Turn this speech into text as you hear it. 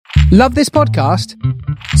Love this podcast?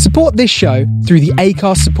 Support this show through the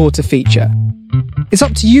Acast supporter feature. It's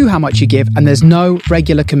up to you how much you give, and there's no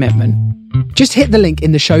regular commitment. Just hit the link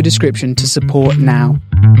in the show description to support now.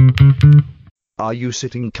 Are you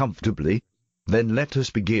sitting comfortably? Then let us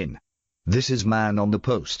begin. This is Man on the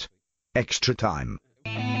Post. Extra time.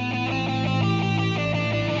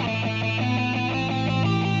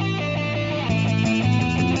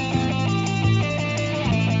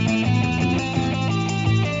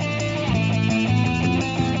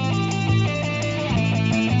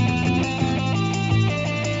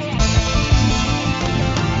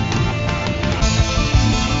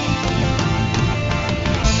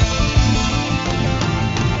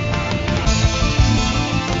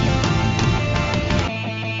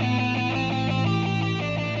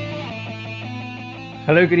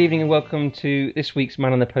 Hello, good evening and welcome to this week's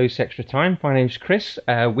Man on the Post Extra Time. My name's Chris.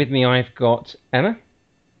 With me I've got Emma.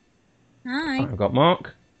 Hi. I've got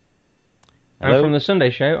Mark. Hello. And from the Sunday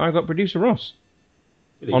show I've got producer Ross.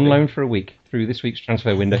 On loan for a week through this week's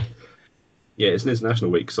transfer window. Yeah, it's an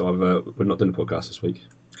international week, so we're not doing a podcast this week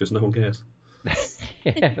because no one cares.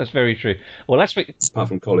 Yeah, that's very true. Well, last week... Apart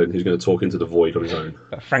from Colin, who's going to talk into the void on his own.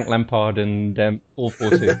 Frank Lampard and all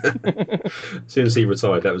 4-2. As soon as he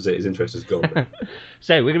retired, that was it. His interest is gone.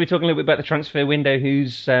 So, we're going to be talking a little bit about the transfer window,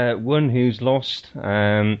 who's won, who's lost,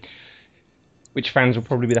 which fans will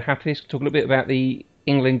probably be the happiest. Talk a little bit about the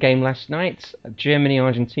England game last night, Germany,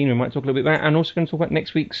 Argentina, we might talk a little bit about, and also going to talk about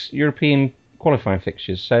next week's European qualifying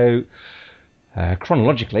fixtures. So,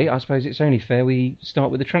 chronologically, I suppose it's only fair we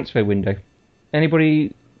start with the transfer window.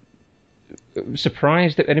 Anybody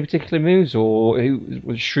surprised at any particular moves, or it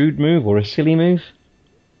was a shrewd move or a silly move?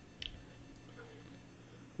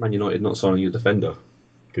 Man United not signing a defender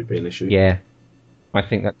could be an issue. Yeah, I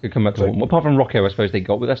think that could come back to haunt them. Apart from Rocco, I suppose they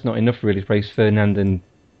got, but that's not enough really to replace Fernand and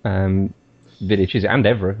Vidic, is it? And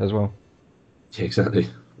Evra as well. Yeah, exactly.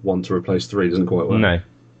 One to replace three doesn't quite work. No,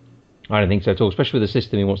 I don't think so at all, especially with the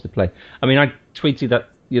system he wants to play. I mean, I tweeted that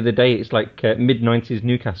the other day, it's like mid-90s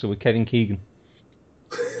Newcastle with Kevin Keegan.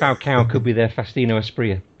 Falcao could be their Faustino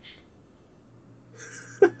Asprilla.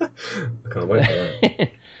 I can't wait for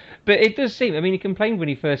that. But it does seem, I mean, he complained when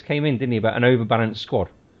he first came in, didn't he, about an overbalanced squad.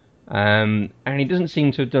 And he doesn't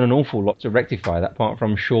seem to have done an awful lot to rectify that, apart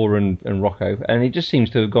from Shaw and Rocco. And he just seems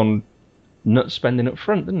to have gone nuts spending up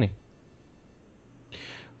front, doesn't he?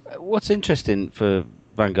 What's interesting for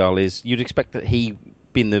Van Gaal is you'd expect that he,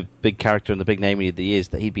 being the big character and the big name he is,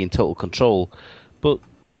 that he'd be in total control. But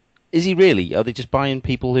is he really? Are they just buying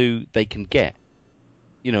people who they can get?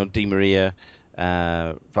 You know, Di Maria,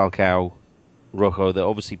 Falcao, Rocco. They're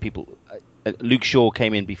obviously people. Luke Shaw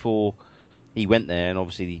came in before he went there, and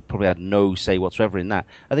obviously he probably had no say whatsoever in that.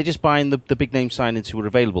 Are they just buying the big name signings who are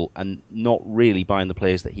available and not really buying the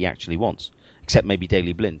players that he actually wants, except maybe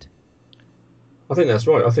Daley Blind? I think that's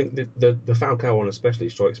right. I think the Falcao one especially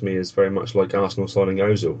strikes me as very much like Arsenal signing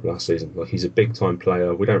Ozil last season. Like, he's a big time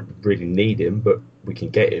player. We don't really need him, but we can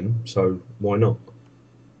get him, so why not?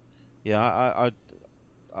 Yeah,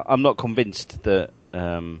 I'm not convinced that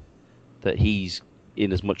that he's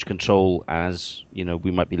in as much control as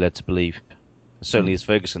we might be led to believe. Certainly, as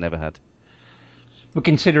Ferguson ever had. But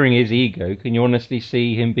considering his ego, can you honestly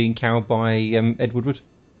see him being cowed by Ed Woodward?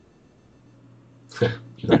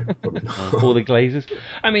 No, probably not. Or the Glazers?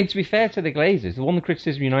 I mean, to be fair to the Glazers, the one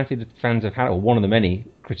criticism United fans have had, or one of the many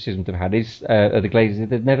criticisms they've had, is the Glazers.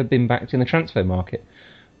 They've never been backed in the transfer market.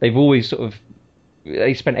 They've always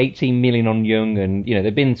they spent 18 million on Young, and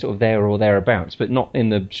they've been sort of there or thereabouts, but not in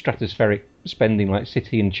the stratospheric spending like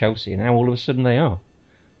City and Chelsea. And now all of a sudden they are.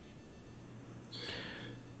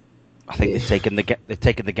 I think they've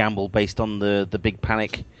taken the gamble based on the big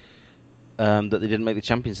panic that they didn't make the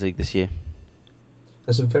Champions League this year.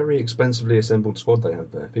 There's a very expensively assembled squad they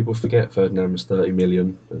have there. People forget Ferdinand was 30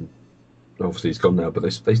 million, and obviously he's gone now. But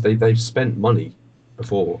they've spent money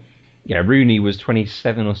before. Yeah, Rooney was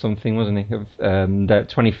 27 or something, wasn't he?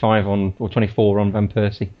 25 on or 24 on Van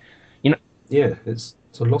Persie. Yeah, it's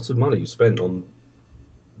a lot of money spent on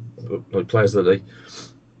players that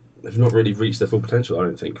they've not really reached their full potential. I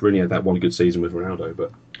don't think Rooney had that one good season with Ronaldo,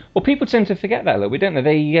 but. Well, people tend to forget that a little bit, don't they?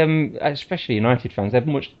 They, especially United fans,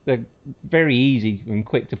 they're very easy and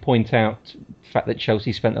quick to point out the fact that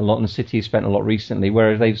Chelsea spent a lot and City has spent a lot recently,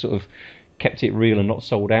 whereas they've sort of kept it real and not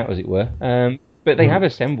sold out, as it were. But they have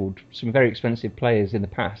assembled some very expensive players in the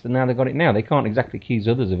past, and now they've got it now. They can't exactly accuse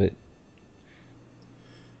others of it.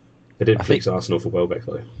 They did fleece Arsenal for Welbeck,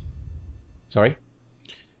 though. Sorry?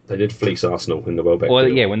 They did fleece Arsenal in the Welbeck Well,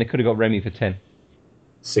 deal. yeah, when they could have got Remy for 10.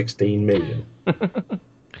 16 million.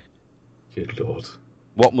 Good Lord.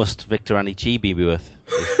 What must Victor Anichebe be worth?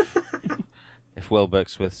 If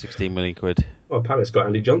Welbeck's worth 16 million quid, Well, Palace got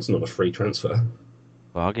Andy Johnson on a free transfer.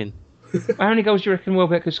 bargain. How many goals do you reckon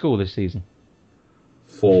Welbeck could score this season?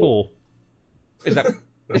 4. Is that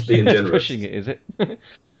That's being that's generous. pushing it? Is it? Is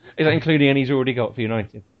that including any he's already got for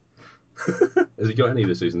United? Has he got any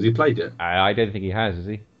this season? Has he played yet? I don't think he has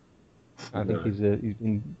he? I think he's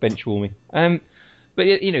been bench warming. But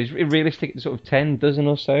you know, is it realistic at sort of 10 dozen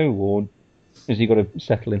or so, or has he got to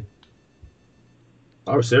settle in?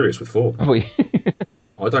 I was serious with 4. Oh, yeah.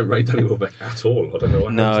 I don't rate Danny Welbeck at all. I don't know.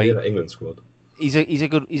 I No, haven't seen that England squad. He's a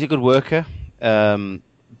good worker,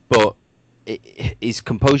 but his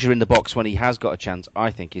composure in the box when he has got a chance, I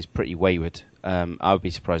think, is pretty wayward. I would be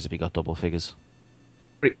surprised if he got double figures,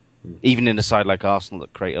 even in a side like Arsenal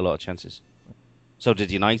that create a lot of chances. So did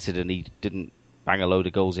United, and he didn't bang a load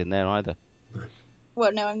of goals in there either.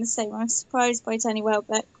 Well, no, I'm the same. I'm surprised by Danny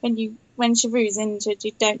Welbeck. When Giroud's injured,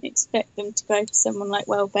 you don't expect them to go for someone like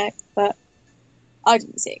Welbeck, but I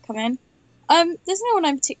didn't see it coming. There's no one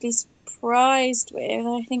I'm particularly surprised with.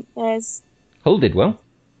 I think there's Hull did well.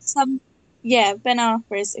 Ben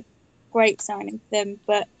Arthur is a great signing for them,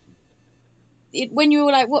 but when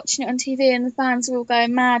you're like watching it on TV and the fans are all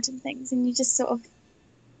going mad and things, and you just sort of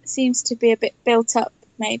seems to be a bit built up,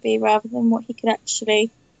 maybe, rather than what he could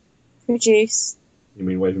actually produce. You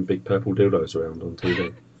mean waving big purple dildos around on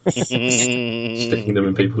TV? Sticking them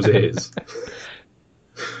in people's ears?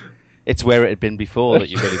 It's where it had been before that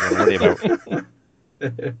you really want to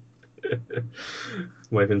worry about.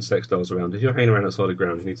 Waving sex dolls around. If you're hanging around outside the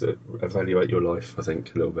ground, you need to evaluate your life, I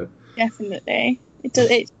think, a little bit. Definitely. It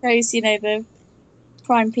shows, the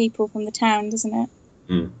prime people from the town, doesn't it?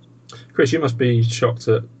 Mm. Chris, you must be shocked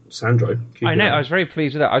at Sandro. I know, I was very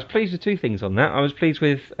pleased with that. I was pleased with two things on that. I was pleased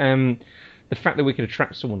with the fact that we could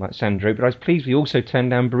attract someone like Sandro, but I was pleased we also turned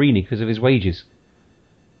down Barini because of his wages.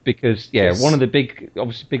 Because, Yes. one of the big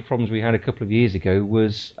problems we had a couple of years ago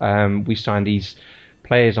was we signed these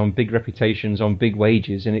players on big reputations, on big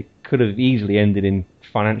wages, and it could have easily ended in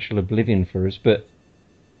financial oblivion for us. But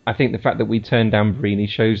I think the fact that we turned down Barini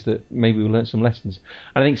shows that maybe we learnt some lessons.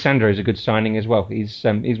 And I think Sandro is a good signing as well. He's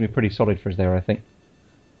been pretty solid for us there, I think.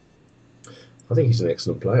 I think he's an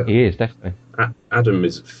excellent player. He is, definitely. Adam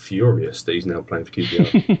is furious that he's now playing for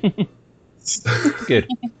QPR. Good.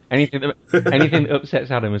 Anything that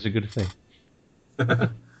upsets Adam is a good thing.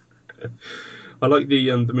 I like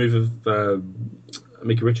the move of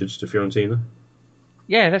Mika Richards to Fiorentina.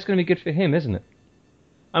 Yeah, that's going to be good for him, isn't it?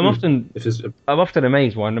 I'm often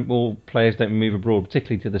amazed why more players don't move abroad,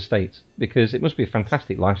 particularly to the States, because it must be a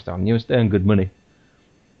fantastic lifestyle and you must earn good money.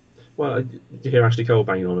 Well, you hear Ashley Cole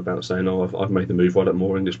banging on about saying, "Oh, I've made the move. Why don't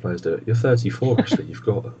more English players do it?" You're 34, Ashley. You've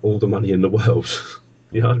got all the money in the world.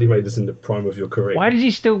 You hardly made this in the prime of your career. Why does he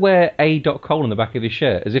still wear A. Cole on the back of his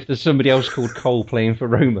shirt, as if there's somebody else called Cole playing for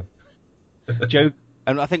Roma? Joe,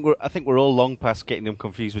 And I think we're all long past getting them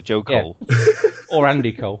confused with Joe Cole. or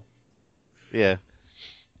Andy Cole. Yeah.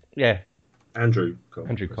 Yeah, Andrew Cole.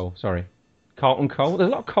 Andrew Cole. Sorry, Carlton Cole. There's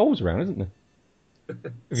a lot of Coles around, isn't there?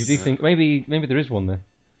 If you do think maybe there is one there.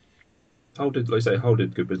 Hull did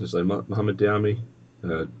good business though. Mohamed Diame,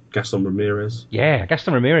 Gaston Ramirez. Yeah,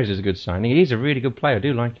 Gaston Ramirez is a good signing. He's a really good player. I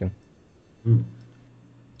do like him.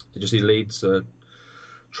 Did you see Leeds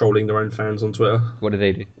trolling their own fans on Twitter? What do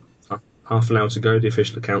they do? Half an hour to go, the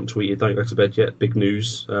official account tweeted, "Don't go to bed yet. Big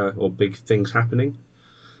news or big things happening."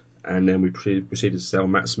 And then we proceeded to sell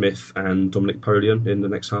Matt Smith and Dominic Polion in the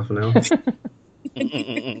next half an hour.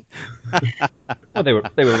 Well, they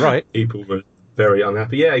were right. People were very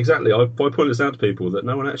unhappy. Yeah, exactly. I pointed this out to people that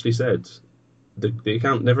no one actually said. The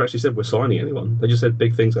account never actually said we're signing anyone. They just said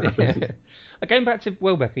big things are happening. Going back to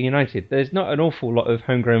Welbeck and United, there's not an awful lot of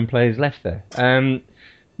homegrown players left there.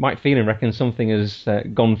 Mike Phelan reckons something has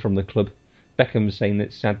gone from the club. Beckham's saying that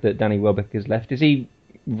it's sad that Danny Welbeck has left. Is he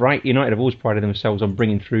right? United have always prided themselves on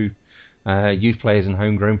bringing through youth players and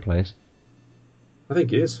homegrown players. I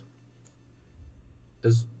think he is.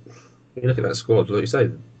 You look at that squad, like you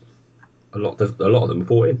say, a lot of them are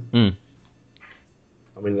bought in.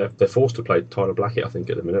 I mean, they're forced to play Tyler Blackett, I think,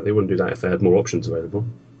 at the minute. They wouldn't do that if they had more options available.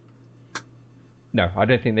 No, I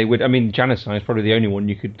don't think they would. I mean, Januzaj is probably the only one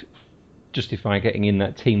you could justify getting in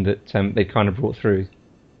that team that they kind of brought through.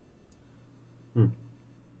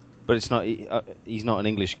 But it's not. He's not an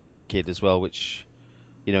English kid as well, which,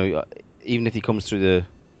 even if he comes through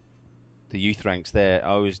the youth ranks there,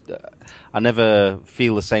 I never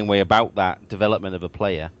feel the same way about that development of a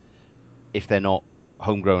player if they're not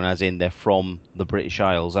homegrown, as in they're from the British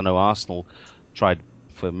Isles. I know Arsenal tried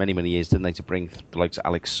for many, many years, didn't they, to bring the likes of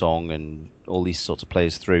Alex Song and all these sorts of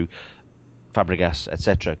players through, Fabregas,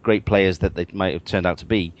 etc. Great players that they might have turned out to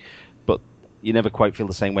be, but you never quite feel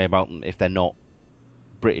the same way about them if they're not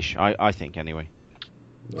British. I think anyway.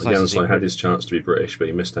 It's Well, nice to see Janssen had him. his chance to be British, but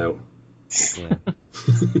he missed out. Yeah.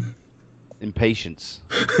 Impatience.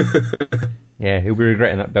 Yeah, he'll be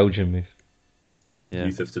regretting that Belgian move. Yeah.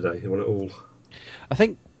 Youth of today, he won it all. I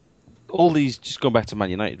think all these, just going back to Man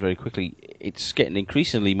United very quickly, it's getting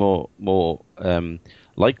increasingly more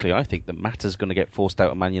likely, I think, that Mata's going to get forced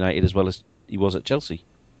out of Man United as well as he was at Chelsea.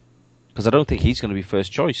 Because I don't think he's going to be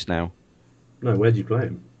first choice now. No, where do you play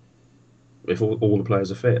him? If all the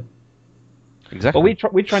players are fit. Exactly.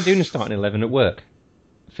 Well, we tried doing a starting 11 at work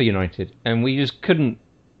for United, and we just couldn't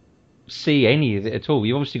see any of it at all.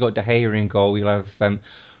 You obviously got De Gea in goal. You'll have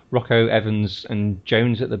Rocco, Evans, and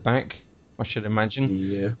Jones at the back, I should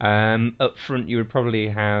imagine. Yeah. Up front, you would probably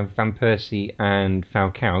have Van Persie and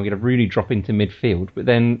Falcao. You'd have Rooney drop into midfield, but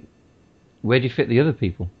then where do you fit the other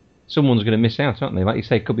people? Someone's going to miss out, aren't they? Like you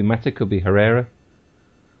say, could be Mata, could be Herrera.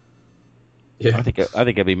 Yeah. I think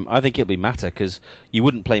it'll be Mata because you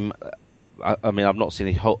wouldn't play. I mean, I've not seen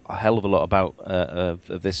a hell of a lot about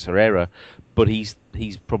of this Herrera, but he's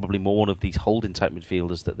probably more one of these holding type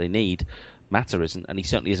midfielders that they need. Mata isn't, and he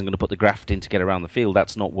certainly isn't going to put the graft in to get around the field.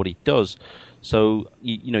 That's not what he does. So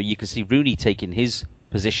you can see Rooney taking his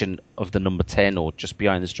position of the number 10 or just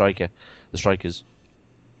behind the strikers.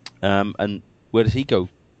 And where does he go?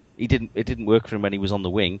 It didn't work for him when he was on the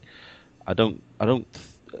wing. I don't.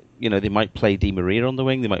 They might play Di Maria on the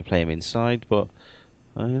wing. They might play him inside, but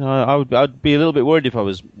I'd be a little bit worried if I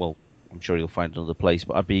was. Well, I'm sure he'll find another place,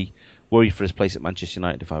 but I'd be worried for his place at Manchester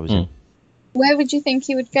United if I was him. Where would you think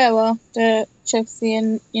he would go after Chelsea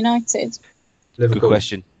and United? Good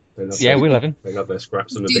question. Yeah, we'll have him. They love their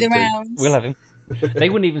scraps on the Do big the team. rounds. We'll have him. They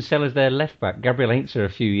wouldn't even sell us their left back, Gabriel Ainser, a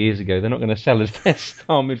few years ago. They're not going to sell us their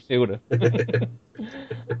star midfielder.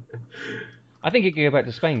 I think he could go back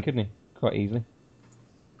to Spain, couldn't he? Quite easily.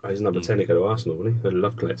 Oh, he's number 10 to go to Arsenal, wouldn't he? They'd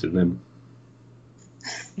love collecting them.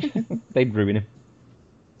 They'd ruin him.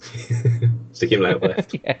 Stick him out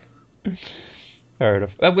left. Yeah. Fair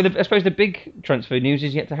enough. I suppose the big transfer news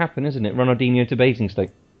is yet to happen, isn't it? Ronaldinho to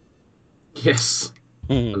Basingstoke. Yes.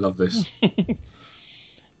 I love this.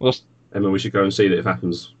 Well, Emma, we should go and see that if it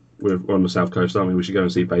happens. We're on the south coast, aren't we? We should go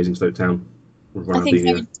and see Basingstoke Town with I think they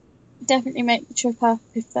Ronaldinho. would definitely make the trip up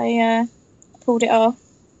if they pulled it off.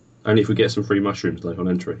 Only if we get some free mushrooms, though, on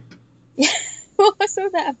entry. What's all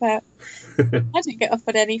that about? I didn't get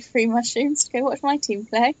offered any free mushrooms to go watch my team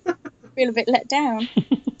play. Feel a bit let down.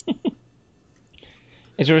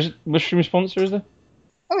 is there a mushroom sponsor, is there?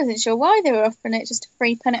 I wasn't sure why they were offering it, just a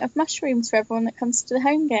free punnet of mushrooms for everyone that comes to the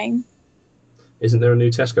home game. Isn't there a new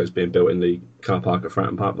Tesco's being built in the car park at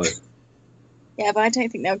Fratton Park, though? Yeah, but I don't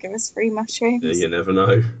think they'll give us free mushrooms. Yeah, you never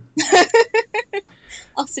know.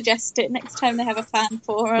 I'll suggest it next time they have a fan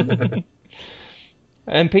forum.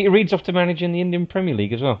 And Peter Reid's off to manage in the Indian Premier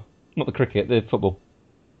League as well. Not the cricket, the football.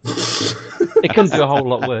 It couldn't do a whole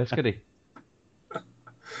lot worse, could he?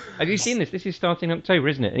 Have you seen this? This is starting in October,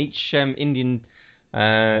 isn't it? And each Indian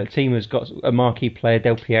team has got a marquee player.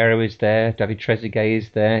 Del Piero is there. David Trezeguet is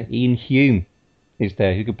there. Ian Hume is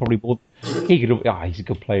there. Who could probably he's a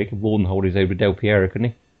good player. He could more than hold his over Del Piero,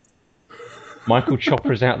 couldn't he? Michael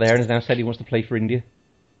Chopra's out there and has now said he wants to play for India.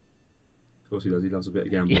 Of course he does. He loves a bit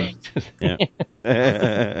of gambling. Yeah.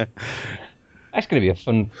 That's going to be a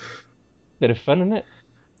bit of fun, isn't it?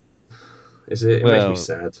 Is it? It makes me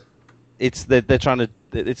sad. They're trying to.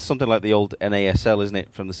 It's something like the old NASL, isn't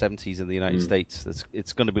it, from the 70s in the United States?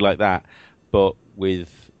 It's going to be like that, but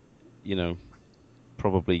with,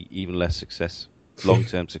 probably even less success,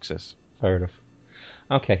 long-term success. Fair enough.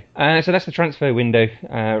 Okay, so that's the transfer window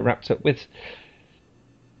wrapped up with.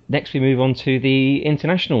 Next, we move on to the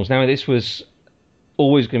internationals. Now, this was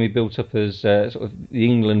always going to be built up as sort of the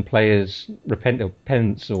England players'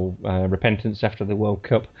 repentance after the World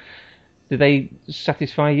Cup. Did they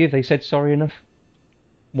satisfy you? Have they said sorry enough?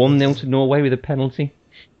 1-0 to Norway with a penalty?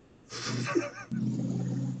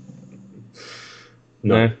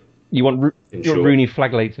 No. You want short. Rooney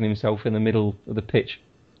flaglating himself in the middle of the pitch?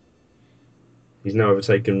 He's now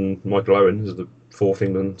overtaken Michael Owen as the fourth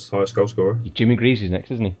England's highest goal scorer. Jimmy Greaves is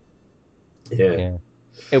next, isn't he? Yeah.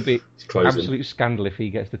 It'll be He's closing. absolute scandal if he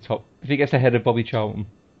gets the top. If he gets ahead of Bobby Charlton.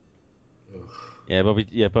 Yeah,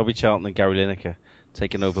 Bobby Charlton and Gary Lineker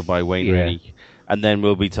taken over by Wayne Rooney, and then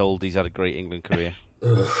we'll be told he's had a great England career.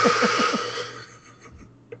 It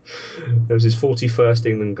was his 41st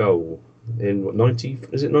England goal in what, 90?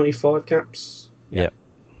 Is it 95 caps? Yeah.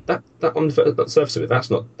 That on the surface of it, that's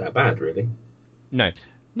not that bad, really. No,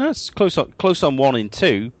 it's close on 1 in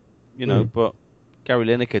 2, but Gary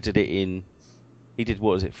Lineker did it in. He did,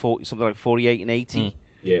 what was it, something like 48 and 80?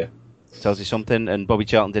 Yeah. Tells you something. And Bobby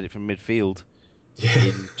Charlton did it from midfield Yeah.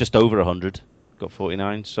 in just over 100. got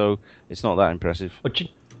 49, so it's not that impressive. Well,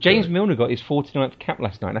 James Milner got his 49th cap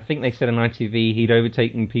last night, and I think they said on ITV he'd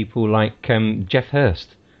overtaken people like Jeff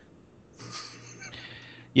Hurst.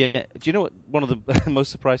 Yeah, do you know what? One of the most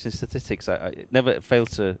surprising statistics, I never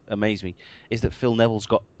failed to amaze me, is that Phil Neville's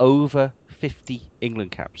got over 50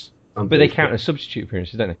 England caps. But they count as substitute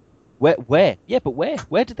appearances, don't they? Where? Yeah, but where?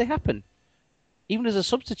 Where did they happen? Even as a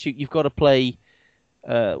substitute, you've got to play.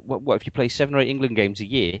 What if you play 7 or 8 England games a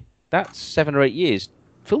year? That's 7 or 8 years.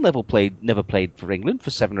 Phil Neville never played for England for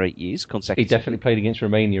 7 or 8 years consecutively. He definitely played against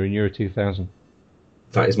Romania in Euro 2000.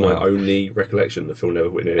 That is my only recollection of Phil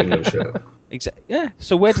Neville winning an England shirt. Exactly. Yeah.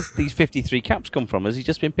 So where did these 53 caps come from? Has he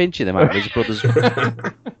just been pinching them out of his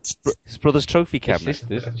brother's trophy cabinet?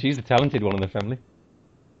 His sister. She's the talented one in the family.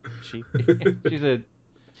 She? She's a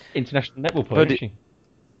international netball player, isn't she?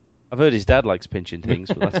 I've heard his dad likes pinching things,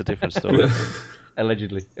 but that's a different story.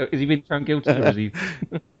 Allegedly. Has he been found guilty, or is he?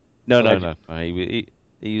 No.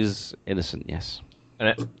 He was innocent. Yes.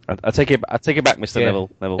 I take it back, Mr. Yeah.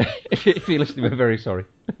 Neville. If you're listening, we're very sorry.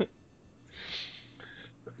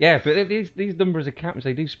 Yeah, but these numbers of caps,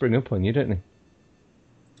 they do spring up on you, don't they?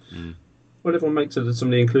 Well, everyone makes some of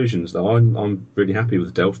the inclusions, though. I'm really happy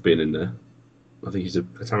with Delph being in there. I think he's a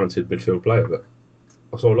talented midfield player, but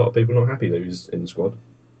I saw a lot of people not happy that he was in the squad.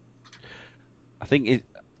 I think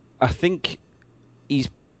he's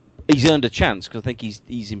earned a chance because I think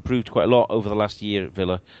he's improved quite a lot over the last year at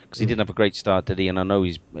Villa because he didn't have a great start, did he? And I know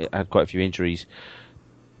he's had quite a few injuries,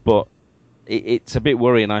 but it's a bit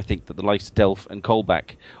worrying. I think that the likes of Delph and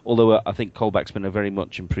Colback, although I think Colback's been a very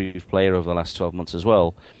much improved player over the last 12 months as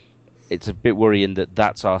well, it's a bit worrying that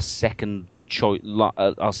that's our second choice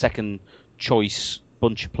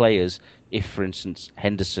bunch of players. If, for instance,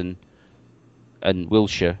 Henderson and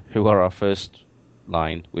Wilshere, who are our first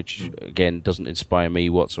line, which again doesn't inspire me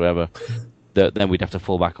whatsoever, then we'd have to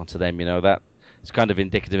fall back onto them. That it's kind of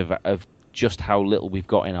indicative of just how little we've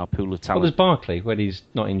got in our pool of talent. Well, there's Barkley when he's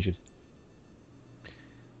not injured.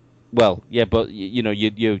 Well, yeah, but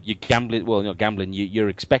you're gambling. Well, not gambling. You're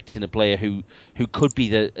expecting a player who could be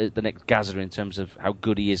the next Gazza in terms of how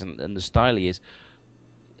good he is and the style he is.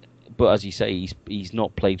 But as you say, he's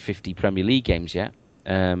not played 50 Premier League games yet.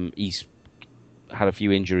 He's had a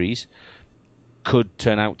few injuries. Could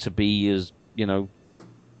turn out to be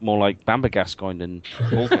more like Bamba Gascoigne than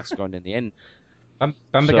Paul Gascoigne in the end.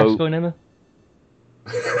 Bamba Gascoigne, Emma?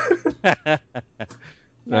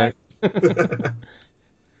 No.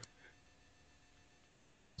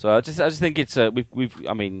 So I just think it's I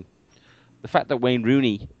mean, the fact that Wayne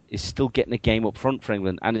Rooney is still getting a game up front for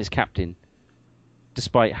England and is captain,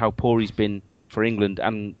 despite how poor he's been for England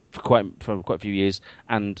and for quite a few years,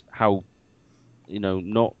 and how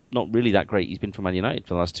not really that great he's been for Man United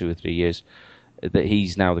for the last 2 or 3 years, that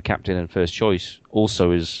he's now the captain and first choice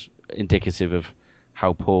also is indicative of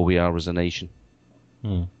how poor we are as a nation.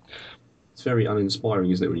 It's very uninspiring,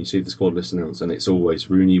 isn't it, when you see the squad list announced and it's always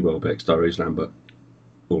Rooney, Welbeck, Sturridge, Lambert.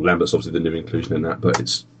 Well, Lambert's obviously the new inclusion in that, but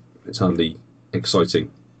it's hardly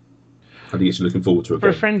exciting. I think it's looking forward to For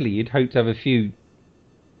a friendly, you'd hope to have a few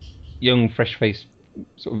young, fresh faces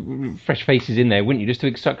in there, wouldn't you? Just to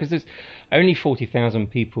excite, because there's only 40,000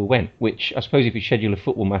 people went. Which I suppose if you schedule a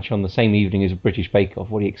football match on the same evening as a British Bake Off,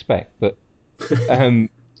 what do you expect? But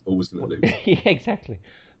always going to lose. Yeah, exactly.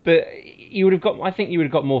 But you would have got. I think you would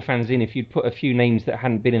have got more fans in if you'd put a few names that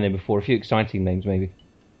hadn't been in there before, a few exciting names maybe.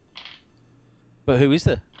 But who is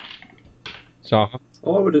there? Zaha.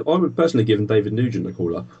 I would personally give David Nugent a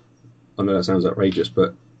call up. I know that sounds outrageous,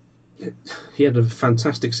 but he had a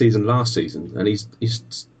fantastic season last season, and he's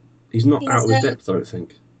not out of his depth, I don't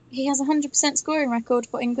think. He has a 100% scoring record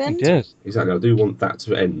for England. He does. Exactly. I do want that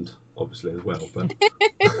to end, obviously, as well. But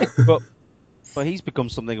but he's become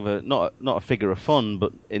something of a not a figure of fun,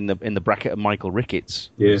 but in the bracket of Michael Ricketts,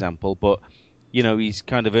 for example. But he's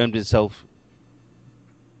kind of earned himself,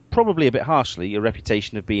 probably a bit harshly, a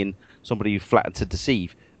reputation of being somebody who flattered to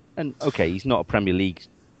deceive. And okay, he's not a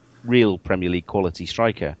real Premier League quality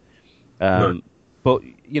striker. No. But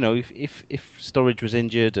if Sturridge was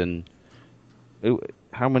injured, and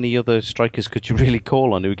how many other strikers could you really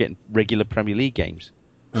call on who are getting regular Premier League games?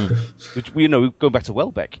 Which go back to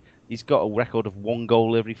Welbeck. He's got a record of 1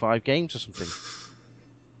 goal every 5 games or something.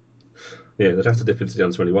 Yeah, they'd have to dip into the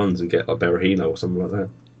under-21s and get like Berahino or something like that.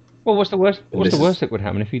 Well, what's the worst? What's the worst that would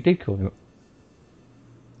happen if you did call him up?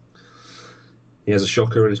 He has a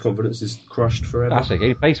shocker and his confidence is crushed forever. That's okay.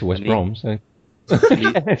 He plays for West Brom, so.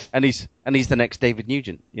 and he's the next David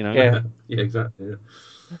Nugent, Yeah. Yeah, exactly.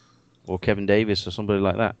 Yeah. Or Kevin Davis or somebody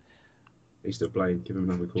like that. He's still playing. Give him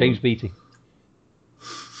another call. James Beattie.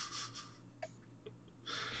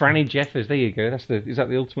 Franny Jeffers. There you go. Is that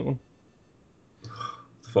the ultimate one?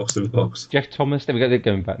 Fox and Fox. Jeff Thomas. There we go. They're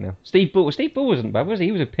going back now. Steve Bull. Steve Bull wasn't bad, was he?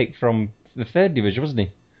 He was a pick from the 3rd division, wasn't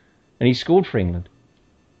he? And he scored for England.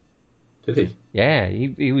 Did he? Yeah,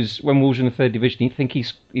 he was when Wolves were in the 3rd division.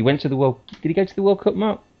 He went to the World. Did he go to the World Cup,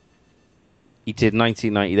 Mark? He did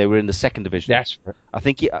 1990. They were in the 2nd division. That's right. I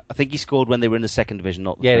think he scored when they were in the 2nd division,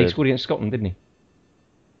 not the Yeah, 3rd. he scored against Scotland, didn't he?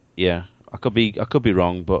 Yeah, I could be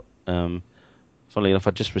wrong, but funnily enough,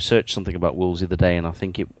 I just researched something about Wolves the other day, and I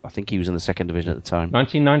think he was in the 2nd division at the time.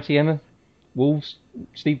 1990, Emma. Wolves.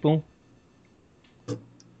 Steve Bull.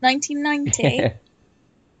 1990.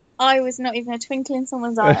 I was not even a twinkle in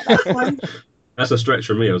someone's eye at that point. That's a stretch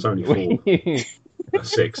for me. I was only 4.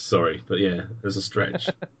 6, sorry. But yeah, there's a stretch.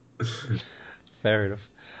 Fair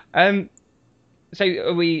enough. So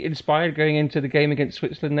are we inspired going into the game against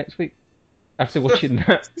Switzerland next week? After watching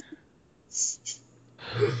that?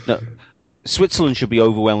 No, Switzerland should be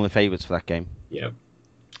overwhelming favourites for that game. Yeah.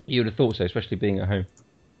 You would have thought so, especially being at home.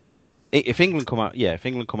 If England come out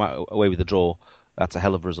away with a draw, that's a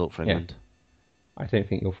hell of a result for England. Yeah. I don't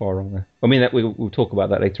think you're far wrong there. I mean, we'll talk about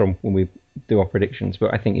that later on when we do our predictions,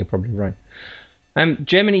 but I think you're probably right.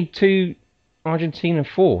 Germany 2, Argentina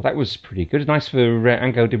 4. That was pretty good. It's nice for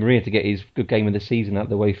Angel Di Maria to get his good game of the season out of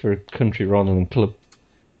the way for a country rather than club.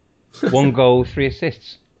 1 goal, 3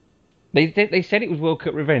 assists. They said it was World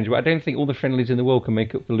Cup revenge, but I don't think all the friendlies in the world can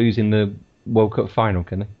make up for losing the World Cup final,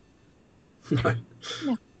 can they?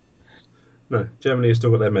 No, Germany has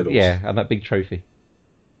still got their medals. Yeah, and that big trophy.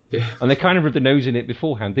 Yeah. And they kind of rubbed the nose in it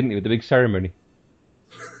beforehand, didn't they, with the big ceremony?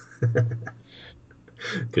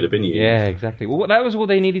 Could have been you. Yeah, exactly. Well, that was all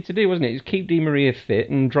they needed to do, wasn't it? Just keep Di Maria fit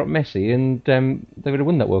and drop Messi, and they would have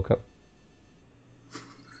won that World Cup.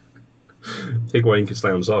 Higuain could stay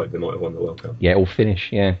on side, they might have won the World Cup. Yeah, or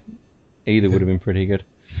finish, yeah. Either would have been pretty good.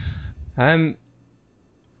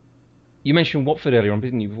 You mentioned Watford earlier on,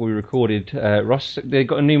 didn't you, before we recorded, Ross? They've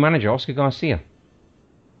got a new manager, Oscar Garcia.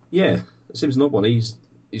 Yeah, it seems an odd one. He's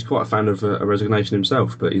quite a fan of a resignation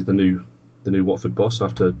himself, but he's the new Watford boss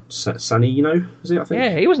after Sani, is it, I think?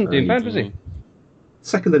 Yeah, he wasn't doing bad, was he?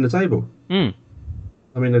 Second in the table. Mm.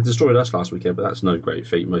 I mean, they destroyed us last weekend, but that's no great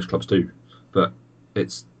feat. Most clubs do. But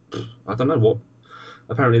it's, I don't know what.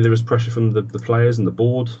 Apparently there was pressure from the players and the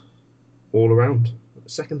board all around.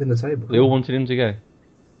 Second in the table. They all wanted him to go.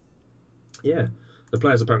 Yeah. The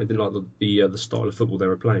players apparently didn't like the style of football they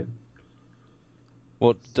were playing.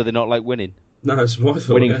 What, do they not like winning? No, that's what I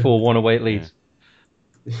thought. Winning 4-1 away at Leeds.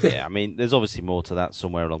 Yeah, I mean, there's obviously more to that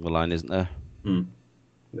somewhere along the line, isn't there? It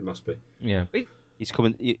must be. Yeah. He's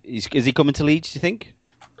coming. Is he coming to Leeds? Do you think?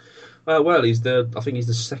 Well, I think he's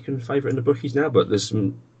the second favourite in the bookies now, but there's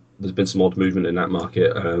been some odd movement in that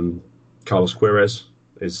market. Carlos Queiroz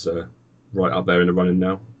is right up there in the running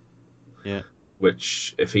now. Yeah.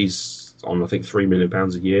 Which, if he's on, I think £3 million a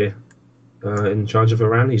year in charge of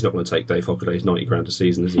Iran, he's not going to take Dave Hockaday's $90,000 a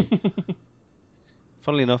season, is he?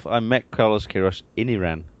 Funnily enough, I met Carlos Queiroz in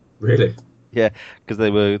Iran. Really? Yeah, because they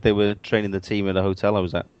were training the team at a hotel I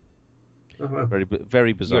was at. Oh, wow.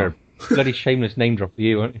 Very bizarre. You're a bloody shameless name drop for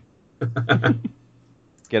you, aren't you?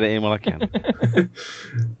 Get it in while I can.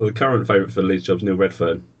 Well, the current favourite for the Leeds job's Neil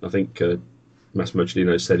Redfern. I think Massimo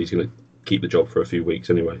Cellino said he's going to keep the job for a few weeks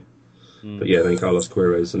anyway. But yeah, then Carlos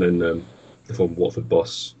Queiroz and then the former Watford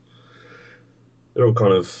boss. They're all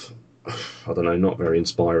kind of, I don't know, not very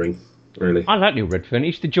inspiring, really. I like Neil Redfern. He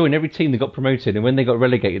used to join every team that got promoted, and when they got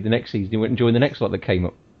relegated the next season, he went and joined the next lot that came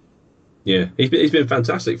up. Yeah, he's been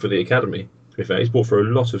fantastic for the academy. To be fair, he's brought through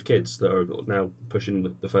a lot of kids that are now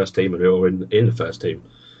pushing the first team and who are in the first team.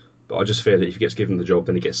 But I just fear that if he gets given the job,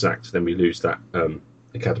 then he gets sacked, then we lose that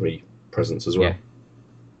academy presence as well. Yeah.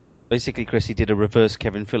 Basically, Chris, he did a reverse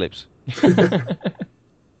Kevin Phillips.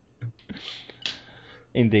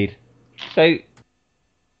 Indeed. So,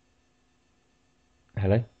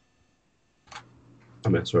 hello?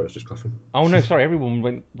 Sorry, I was just coughing. Oh no, sorry, everyone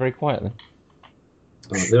went very quiet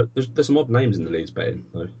then. There's some odd names in the Leeds betting,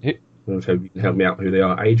 though. Who? I don't know if you can help me out who they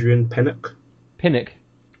are. Adrian Pennock? Pinnock?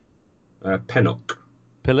 Pennock.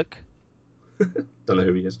 Pillock? Don't know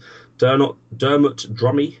who he is. Dermot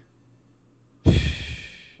Drummy?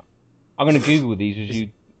 I'm going to Google these as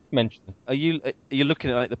you mentioned them. Are you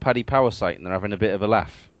looking at like the Paddy Power site and they're having a bit of a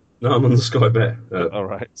laugh? No, I'm on the Sky Bet All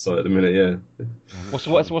right. site at the minute, yeah. What's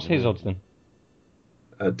his odds then?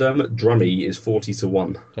 Dermot Drummy is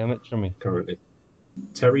 40-1 Damn it, Jimmy. currently.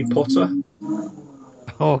 Terry Potter?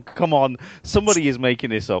 Oh, come on. Somebody is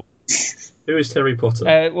making this up. Who is Terry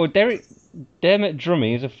Potter? Well, Dermot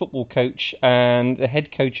Drummy is a football coach and the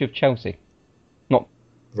head coach of Chelsea.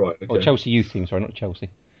 Right, okay. Or Chelsea youth team, sorry, not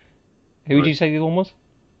Chelsea. Who would you say the other one was?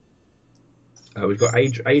 We've got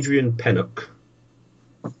Adrian Pennock.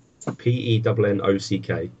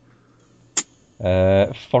 Pennock.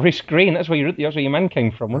 Forest Green. That's where your man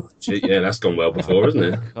came from. Wasn't Gee, yeah, that's gone well before, isn't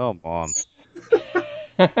it? Come on.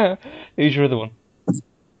 it? Who's your other one?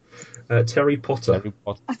 Terry Potter. Harry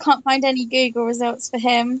Potter. I can't find any Google results for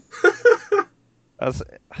him. It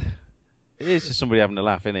is just somebody having a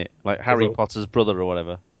laugh, isn't it? Like Harry Potter's brother or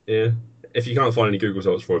whatever. Yeah. If you can't find any Google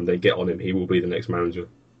results for him, then get on him. He will be the next manager.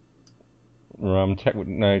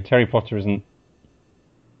 No, Terry Potter isn't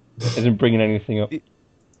bringing anything up.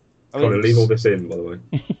 I'm going to leave all this in, by the way.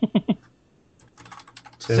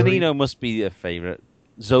 Cellino must be a favourite.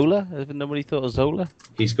 Zola? Has nobody thought of Zola?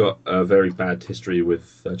 He's got a very bad history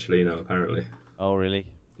with Cellino, apparently. Oh,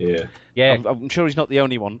 really? Yeah. Yeah. I'm sure he's not the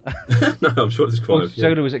only one. No, I'm sure there's quite Well, a few.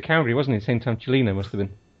 Zola was at Calgary, wasn't he? At the same time Cellino must have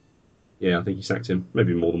been. Yeah, I think he sacked him.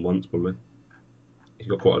 Maybe more than once, probably. He's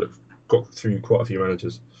got through quite a few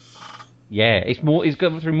managers. Yeah, he's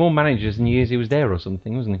got through more managers than years he was there or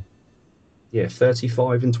something, wasn't he? Yeah,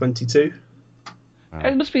 35 and 22.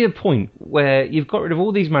 It must be a point where you've got rid of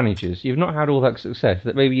all these managers, you've not had all that success,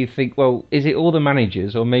 that maybe you think, well, is it all the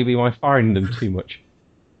managers, or maybe am I firing them too much?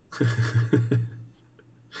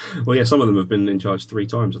 Well, yeah, some of them have been in charge 3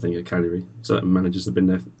 times, I think, at Cagliari. Certain managers have been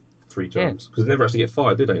there 3 times. Because they never actually get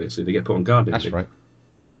fired, do they, initially? They get put on gardening That's leave. right.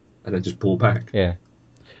 And then just pull back. Yeah.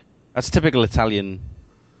 That's typical Italian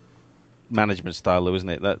management style, though, isn't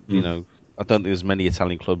it? That I don't think there's many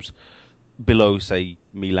Italian clubs below, say,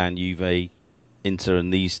 Milan, Juve, Inter,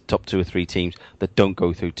 and these top 2 or 3 teams that don't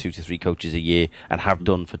go through 2 to 3 coaches a year and have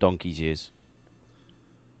done for donkey's years.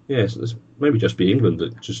 Yeah, so it's maybe just be England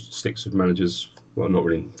that just sticks with managers, well, not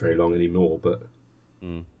really very long anymore, but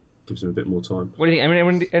gives them a bit more time. What do you think? I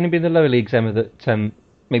mean, anybody in the lower leagues, Emma, that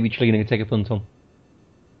maybe Cellino could take a punt on?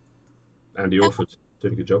 Andy Orford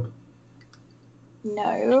doing a good job.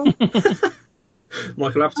 No.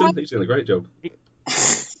 Michael Appleton, he's doing a great job. He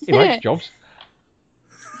likes jobs.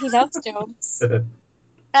 He loves jobs.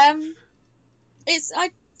 I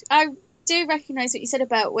do recognise what you said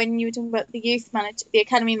about when you were talking about the youth manager, the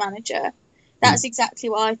academy manager. That's exactly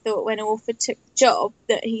what I thought when Orford took the job,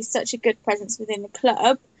 that he's such a good presence within the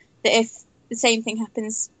club that if the same thing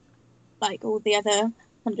happens like all the other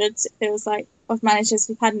hundreds, it feels like, of managers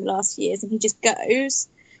we've had in the last few years, and he just goes,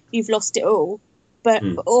 you've lost it all. But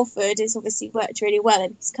Orford has obviously worked really well,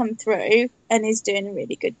 and he's come through and is doing a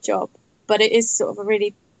really good job. But it is sort of a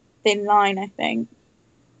really thin line, I think,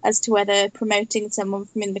 as to whether promoting someone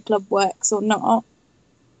from in the club works or not.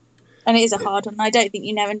 And it is a hard one. I don't think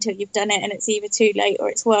you know until you've done it, and it's either too late or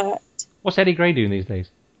it's worked. What's Eddie Gray doing these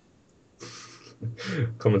days?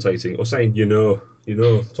 Commentating or saying, you know,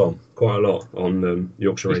 Tom, quite a lot on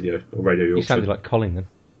Yorkshire Radio or Radio Yorkshire. You sounded like Colin then.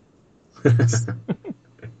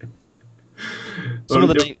 Some of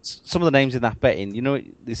the names in that betting,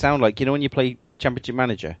 they sound like, when you play Championship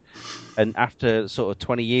Manager, and after sort of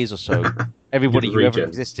 20 years or so, everybody who ever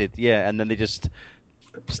existed, and then they just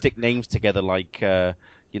stick names together like,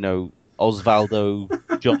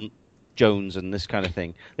 Osvaldo Jones and this kind of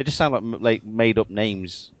thing. They just sound like made up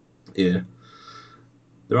names. Yeah.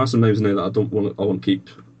 There are some names in there that I want to keep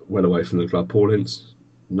well away from the club. Paul Ince,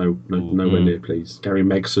 nowhere near, please. Gary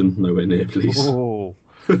Megson, nowhere near, please. Oh.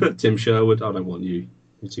 Tim Sherwood, I don't want you.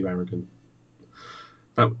 You're too arrogant.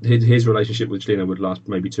 His relationship with Cellino would last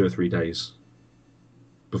maybe 2 or 3 days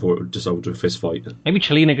before it would dissolve to a fist fight. Maybe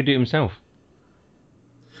Cellino could do it himself.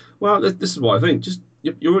 Well, this is what I think. Just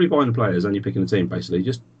you're already buying the players and you're picking the team, basically.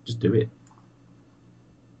 Just do it.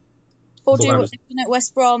 Or do what they've done at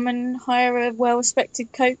West Brom and hire a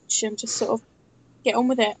well-respected coach and just sort of get on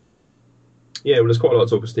with it. Yeah, well, there's quite a lot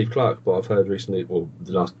of talk of Steve Clarke, but I've heard recently,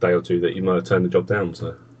 the last day or two, that he might have turned the job down.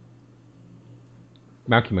 So,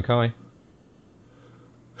 Malky Mackay.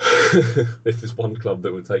 If there's one club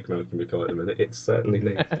that would take Malky Mackay at the minute, it's certainly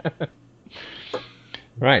Leeds.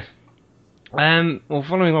 Right. Well,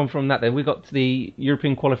 following on from that, then we've got to the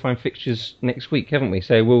European qualifying fixtures next week, haven't we?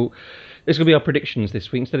 So this will be our predictions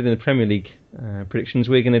this week. Instead of doing the Premier League predictions,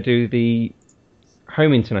 we're going to do the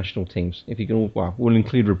home international teams. If you can, we'll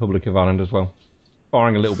include Republic of Ireland as well.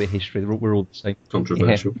 Barring a little bit of history, we're all the same.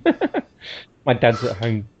 Controversial. Yeah. My dad's at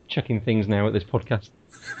home chucking things now at this podcast.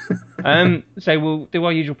 So we'll do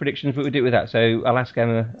our usual predictions, but we'll do it with that. So I'll ask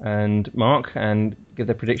Emma and Mark and give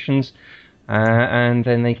their predictions, and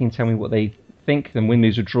then they can tell me what they think. And win,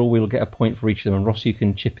 lose, or draw, we'll get a point for each of them. And Ross, you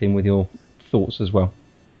can chip in with your thoughts as well.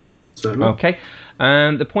 Certainly. Okay.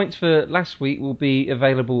 The points for last week will be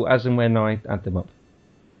available as and when I add them up,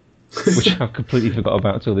 which I've completely forgot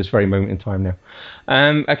about until this very moment in time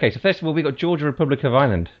now. Okay, so first of all, we've got Georgia Republic of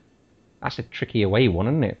Ireland. That's a tricky away one,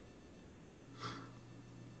 isn't it?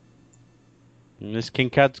 Is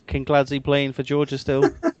Kinkladze playing for Georgia still?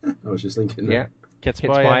 I was just thinking that. Yeah.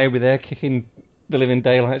 Ketsbaia over there kicking the living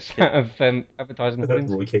daylights out of advertising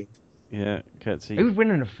points. Roy Keane. Yeah, Ketsy. Who's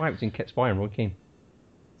winning a fight between Ketsbaia and Roy Keane?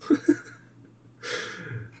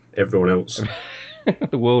 Everyone else.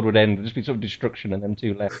 The world would end. There'd just be some destruction and them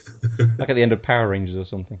two left. Like at the end of Power Rangers or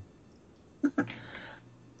something.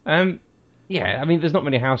 Yeah, I mean, there's not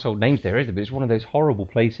many household names there, is there? But it's one of those horrible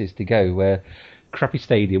places to go where crappy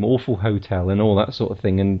stadium, awful hotel, and all that sort of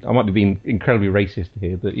thing. And I might be being incredibly racist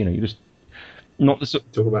here, but, you know, you're just not the sort...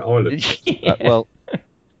 Talking about Ireland. Yeah. Well,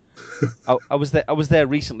 I was there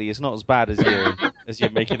recently. It's not as bad as you're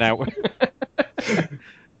making out.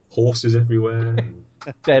 Horses everywhere.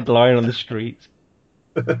 Dead lying on the streets.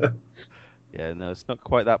 Yeah, no, it's not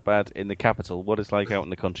quite that bad in the capital. What it's like out in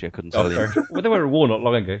the country, I couldn't tell you. Well, they were at war not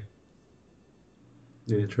long ago.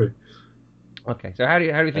 Yeah, true. Okay, so how do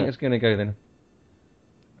you think it's going to go then?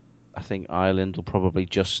 I think Ireland will probably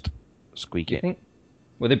just squeak Do you it. think?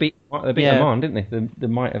 Well, they beat Oman, didn't they? The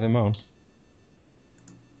might of Oman.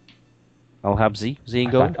 Al Habsi, was he in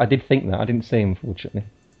goal? I did think that. I didn't see him, unfortunately.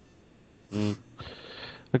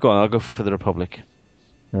 Go on, I'll go for the Republic.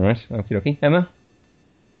 All right, okie dokie. Emma?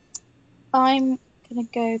 I'm going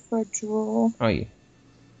to go for a draw. Are you?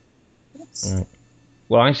 Yes. All right.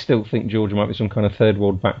 Well, I still think Georgia might be some kind of third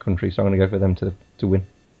world back country, so I'm going to go for them to win.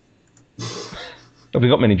 Have we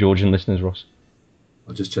got many Georgian listeners, Ross?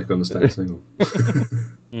 I'll just check on the stats. Hang on.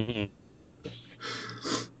 Mm-hmm.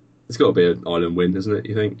 It's got to be an Ireland win, isn't it,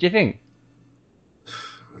 you think? Do you think?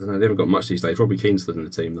 I don't know, they haven't got much these days. Robbie Keane's still in the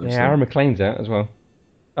team, though. Yeah, so. Aaron McLean's out as well.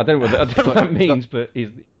 I don't know what that means, but he's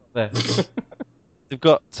there. They've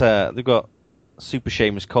got Super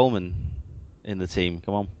Seamus Coleman in the team.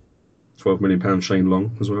 Come on. £12 million Shane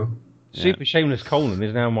Long as well. Yeah. Super Shameless Coleman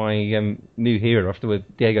is now my new hero after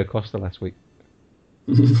Diego Costa last week.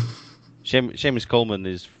 Seamus Coleman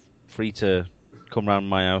is free to come round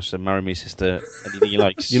my house and marry my sister anything he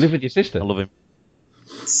likes. You live with your sister? I love him.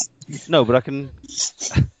 No, but I can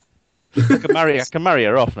marry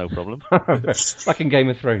her off, no problem. Like in Game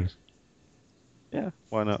of Thrones. Yeah,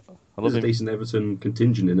 why not? I love There's a him. decent Everton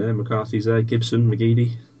contingent in there. McCarthy's there, Gibson,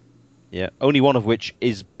 McGeady. Yeah, only one of which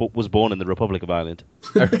was born in the Republic of Ireland.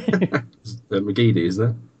 McGeady, is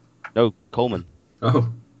there? No, Coleman.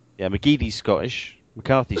 Oh, Yeah, McGeady's Scottish,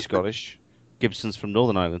 McCarthy's Scottish, Gibson's from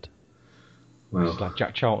Northern Ireland. It's wow. like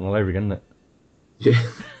Jack Charlton all over again, isn't Yeah.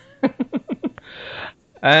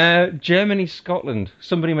 it? Germany, Scotland.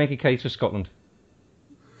 Somebody make a case for Scotland.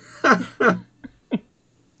 Ross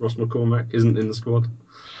McCormack isn't in the squad.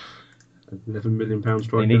 £11 million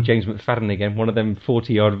striker. They need James McFadden again, one of them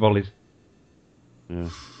 40-yard volleys. Yeah.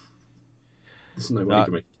 There's no way you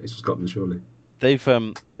can make a case for Scotland, surely. They've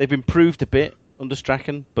improved a bit under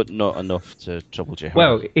Strachan, but not enough to trouble Jay.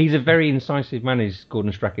 Well, he's a very incisive man, is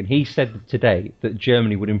Gordon Strachan. He said today that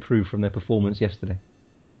Germany would improve from their performance yesterday.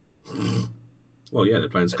 Well, yeah, they're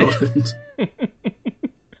playing Scotland.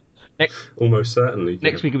 Almost certainly.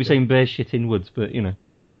 Next week we'll be saying bear shit in woods, but you know.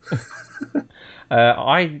 Go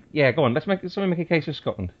on. Somebody make a case for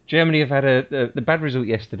Scotland. Germany have had the bad result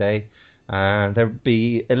yesterday. They'll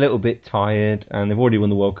be a little bit tired, and they've already won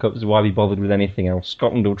the World Cup, so why be bothered with anything else?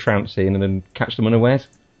 Scotland will trounce in and then catch them unawares.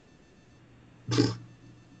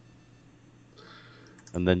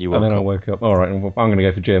 And then you And then woke I'll up. wake up. All right, I'm going to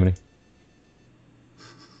go for Germany.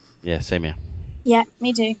 Yeah, same here. Yeah,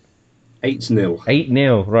 me too. 8-0.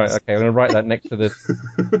 8-0. Right, okay. I'm going to write that next to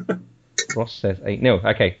the... Ross says 8-0.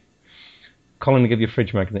 Okay. Colin will give you a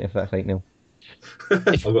fridge magnet if that's 8-0.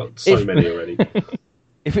 I've got so many already.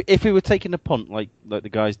 If we were taking a punt like the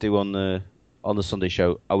guys do on the Sunday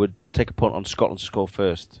show, I would take a punt on Scotland to score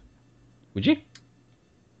first. Would you?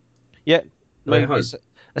 Yeah. Wait,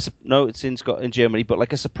 No, it's in Germany, but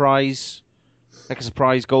like a surprise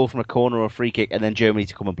goal from a corner or a free kick, and then Germany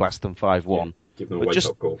to come and blast them 5-1. Give them a But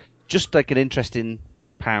wake-up call. Just like an interesting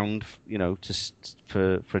pound,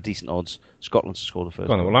 for a decent odds, Scotland to score the first.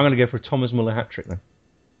 Go on, then. Well, I'm going to go for a Thomas Muller hat-trick then.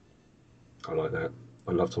 I like that.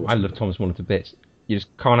 I love Thomas. I love Thomas Muller to bits. You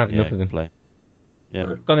just can't have enough of him. Play. Yeah.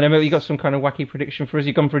 No. Go on then, Emma. You got some kind of wacky prediction for us?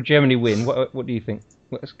 You've gone for a Germany win. What do you think?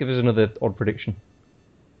 Let's give us another odd prediction.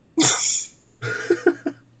 I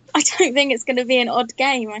don't think it's going to be an odd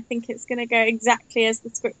game. I think it's going to go exactly as the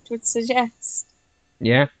script would suggest.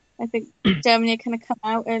 Yeah? I think Germany are going to come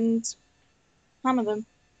out and hammer them.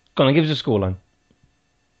 Go on and give us a scoreline.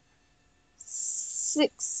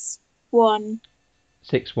 6-1.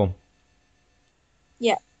 6-1.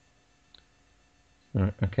 Yeah. All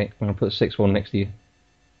right, okay. I'm going to put 6-1 next to you.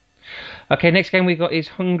 Okay, next game we got is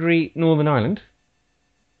Hungary, Northern Ireland.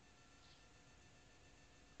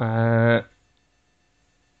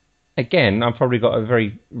 again, I've probably got a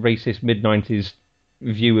very racist mid-90s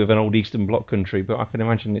view of an old Eastern Bloc country, but I can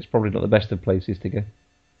imagine it's probably not the best of places to go.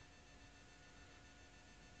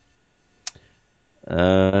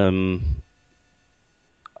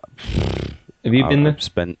 Have you been there?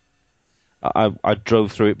 I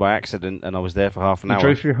drove through it by accident, and I was there for half an hour. You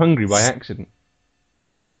drove through Hungary by accident?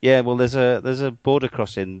 Yeah, well, there's a border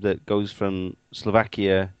crossing that goes from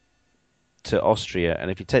Slovakia to Austria, and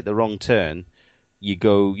if you take the wrong turn, you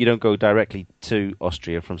don't go directly to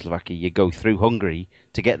Austria from Slovakia. You go through Hungary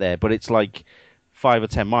to get there, but it's like 5 or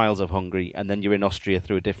 10 miles of Hungary, and then you're in Austria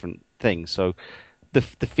through a different thing. So the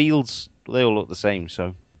fields, they all look the same.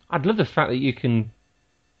 So I'd love the fact that you can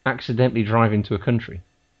accidentally drive into a country.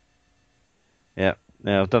 Yeah,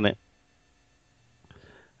 I've done it.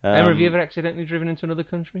 Emma, have you ever accidentally driven into another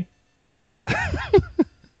country?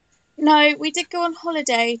 No, we did go on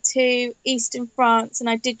holiday to Eastern France, and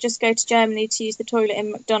I did just go to Germany to use the toilet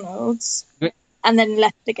in McDonald's, and then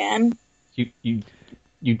left again. You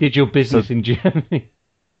did your business in Germany.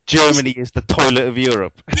 Germany is the toilet of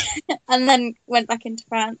Europe. And then went back into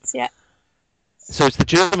France, yeah. So it's the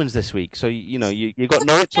Germans this week. So, you got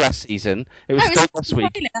Norwich last season. It was last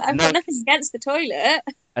week. I've got nothing against the toilet.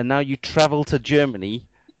 And now you travel to Germany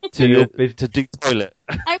to do toilet.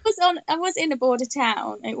 I was in a border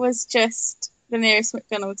town. It was just the nearest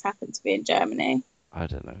McDonald's happened to be in Germany. I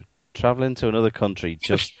don't know. Traveling to another country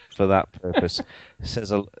just for that purpose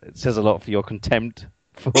says a lot for your contempt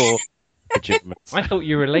for the Germans. I thought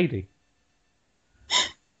you were a lady.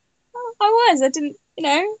 I was. I didn't.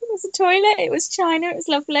 It was a toilet. It was China. It was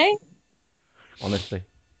lovely. Honestly,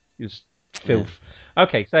 just filth. Yeah.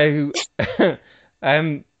 Okay, so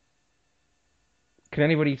can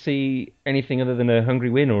anybody see anything other than a Hungary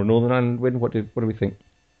win or a Northern Ireland win? What do we think?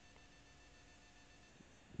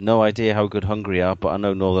 No idea how good Hungary are, but I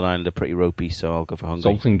know Northern Ireland are pretty ropey, so I'll go for Hungary.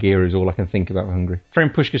 Zoltan Gera is all I can think about for Hungary.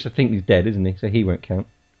 Ferenc Puskás, I think he's dead, isn't he? So he won't count.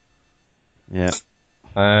 Yeah.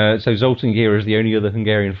 So Zoltan Gera is the only other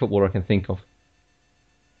Hungarian footballer I can think of.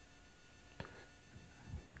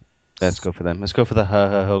 Let's go for them. Let's go for the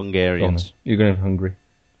Hungarians. You're going to have Hungary.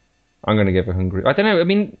 I'm going to go for Hungary. I don't know. I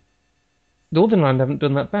mean, Northern Ireland haven't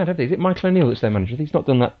done that bad, have they? Is it Michael O'Neill that's their manager? He's not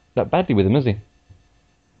done that badly with them, has he?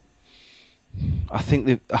 I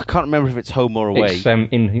think I can't remember if it's home or away.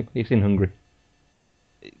 It's in Hungary.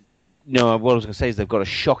 No, what I was going to say is they've got a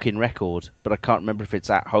shocking record, but I can't remember if it's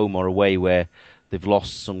at home or away where they've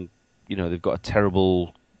lost some. They've got a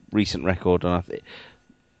terrible recent record, and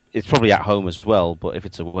it's probably at home as well. But if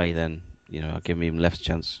it's away, then I'll give them even less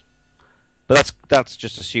chance. But that's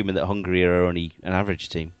just assuming that Hungary are only an average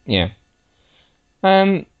team. Yeah.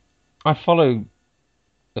 I follow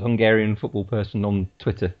the Hungarian football person on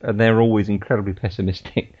Twitter, and they're always incredibly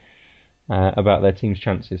pessimistic about their team's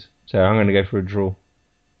chances. So I'm going to go for a draw.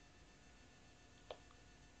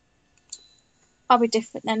 I'll be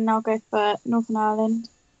different then, and I'll go for Northern Ireland.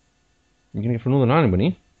 You're going to go for Northern Ireland,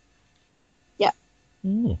 wouldn't you? Yeah.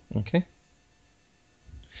 Okay.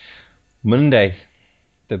 Monday,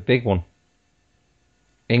 the big one.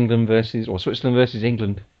 Switzerland versus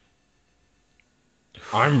England.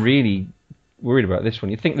 I'm really worried about this one.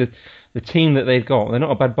 You think that the team that they've got, they're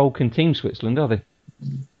not a bad Balkan team, Switzerland, are they?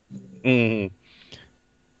 Mm.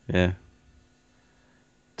 Yeah.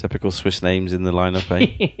 Typical Swiss names in the lineup,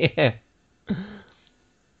 eh? Yeah.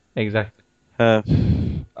 Exactly. They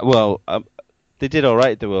did all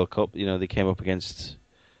right at the World Cup. They came up against.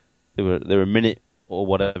 They were a minute or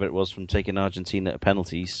whatever it was from taking Argentina at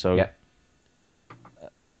penalties. So. Yeah.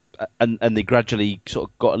 And they gradually sort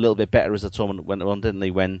of got a little bit better as the tournament went on, didn't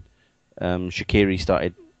they? When Shaqiri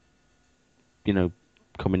started,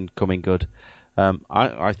 coming good.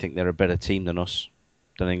 I think they're a better team than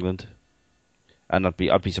England, and I'd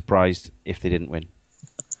be surprised if they didn't win.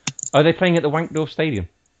 Are they playing at the Wankdorf Stadium?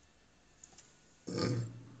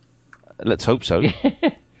 Let's hope so.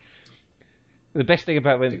 The best thing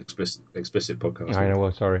about when explicit podcast. I know.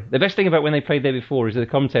 Well, sorry. The best thing about when they played there before is that the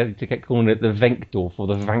commentator kept calling it the Venkdorf or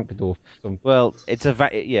the Vankdorf. Well, it's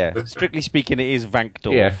strictly speaking, it is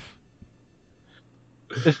Vankdorf. Yeah.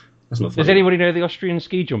 That's not funny. Does anybody know the Austrian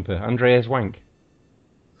ski jumper Andreas Wank?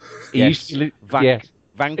 Yes. Vanker.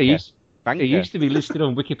 He used to be listed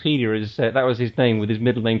on Wikipedia as that was his name with his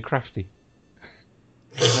middle name Crafty.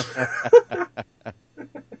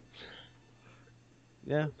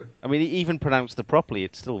 Yeah, I mean, even pronounced the properly,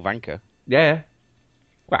 it's still Vanker. Yeah,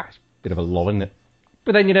 well, it's a bit of a lull, isn't it?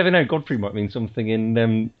 But then you never know. Godfrey might mean something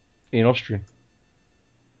in Austrian.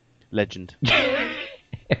 Legend. Yeah,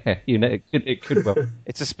 it could well.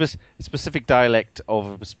 It's a specific dialect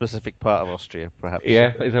of a specific part of Austria, perhaps.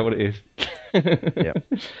 Yeah, is that what it is?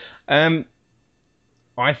 Yeah.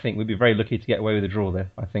 I think we'd be very lucky to get away with a draw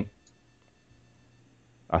there. I think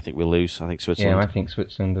we'll lose. I think Switzerland. Yeah, I think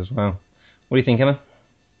Switzerland as well. What do you think, Emma?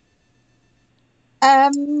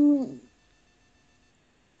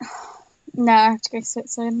 No, I have to go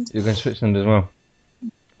Switzerland. You're going Switzerland as well?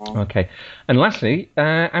 Yeah. Okay. And lastly,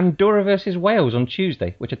 Andorra versus Wales on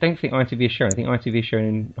Tuesday, which I don't think ITV is showing. I think ITV is showing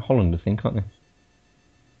in Holland, I think, aren't they?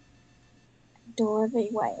 Andorra v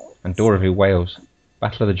Wales. Andorra v Wales.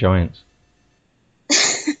 Battle of the Giants.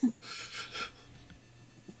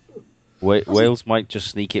 Wales might just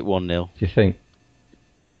sneak it 1-0. Do you think?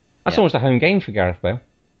 That's Yeah. almost a home game for Gareth Bale.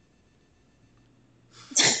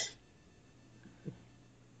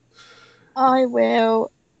 I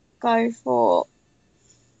will go for...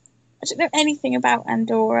 I don't know anything about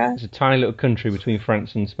Andorra. It's a tiny little country between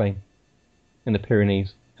France and Spain in the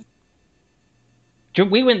Pyrenees.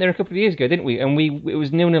 We went there a couple of years ago, didn't we? And it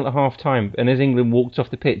was 0-0 at half time. And as England walked off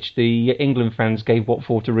the pitch, the England fans gave what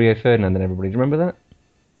for to Rio Ferdinand and everybody. Do you remember that?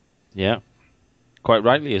 Yeah. Quite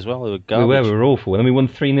rightly as well. They were garbage. We were awful. And then we won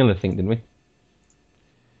 3-0, I think, didn't we?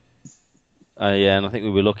 Yeah, and I think we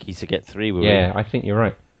were lucky to get 3. Yeah, I think you're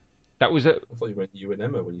right. That was I thought you and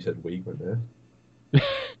Emma when you said we went there.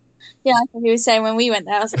 Yeah, I thought he was saying when we went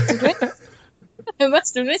there. I was like, did we? I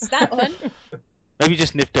must have missed that one. Maybe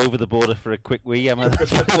just nipped over the border for a quick wee, Emma.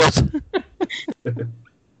 That's what it was.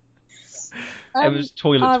 Emma's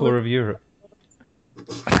toilet tour of Europe.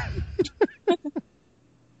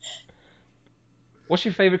 What's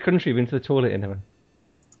your favourite country you've been to the toilet in, Emma?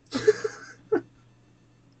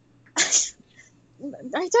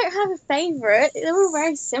 I don't have a favourite. They're all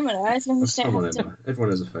very similar. As long as you don't have to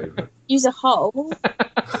Everyone has a favourite. use a hole.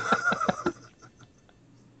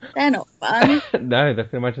 They're not fun. No, I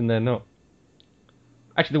can imagine they're not.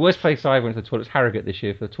 Actually, the worst place I went to the toilet was Harrogate this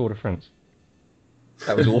year for the Tour de France.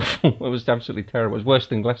 That was awful. It was absolutely terrible. It was worse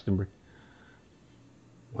than Glastonbury.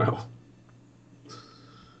 Wow.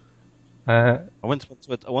 I once went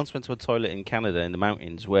to a toilet in Canada in the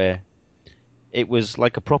mountains where it was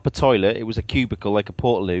like a proper toilet. It was a cubicle, like a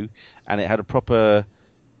portaloo, and it had a proper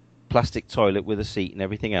plastic toilet with a seat and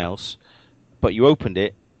everything else. But you opened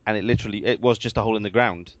it, and it was just a hole in the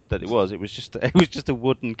ground. It was just a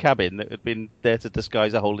wooden cabin that had been there to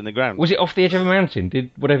disguise a hole in the ground. Was it off the edge of a mountain?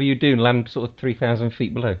 Did whatever you do land sort of 3,000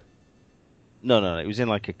 feet below? No. It was in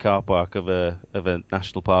like a car park of a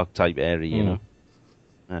national park type area, you know.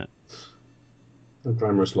 Yeah. A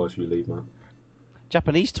glamorous life you lead, man.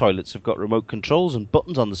 Japanese toilets have got remote controls and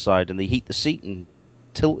buttons on the side, and they heat the seat and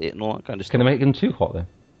tilt it and all that kind of stuff. Can they make them too hot then?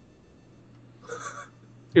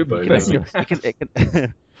 But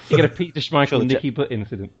You get a Peter Schmeichel and Nicky Butt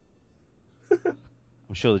incident.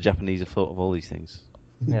 I'm sure the Japanese have thought of all these things.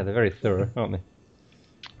 Yeah, they're very thorough, aren't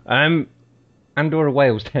they? Andorra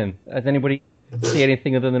Wales 10. Has anybody see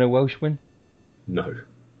anything other than a Welsh win? No.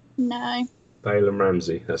 No. Bale and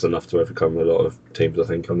Ramsey. That's enough to overcome a lot of teams, I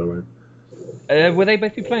think, on their own. Will they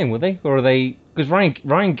both be playing, will they? Or are they... Because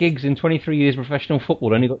Ryan Giggs in 23 years of professional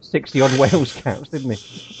football only got 60-odd Wales caps, didn't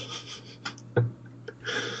he?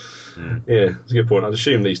 Yeah, that's a good point. I'd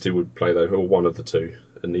assume these two would play, though, or one of the two.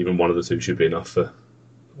 And even one of the two should be enough for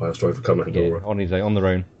Wales to overcome Andorra. Yeah, on their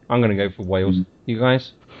own. I'm going to go for Wales. You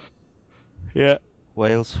guys? Yeah.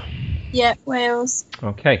 Wales. Yeah, Wales.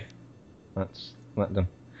 Okay. That's that done.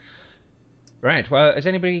 Right, well, has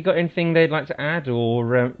anybody got anything they'd like to add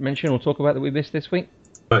or mention or talk about that we missed this week?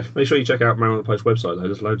 No, make sure you check out Man on the Post website, though.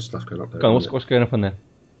 There's loads of stuff going up there. Go on, what's going up on there?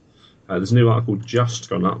 There's a new article just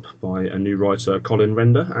gone up by a new writer, Colin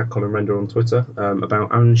Render, at Colin Render on Twitter,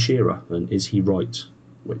 about Alan Shearer and is he right?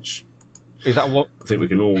 Which is that what I think we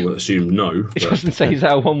can all assume no. It doesn't say is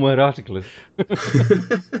that a one-word article. Is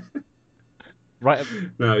it? Right.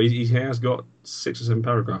 No, he has got 6 or 7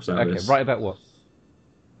 paragraphs out of this. Okay, right about what?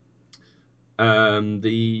 There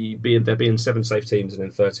being 7 safe teams and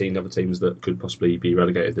then 13 other teams that could possibly be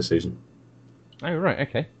relegated this season. Oh, right,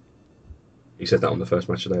 okay. He said that on the first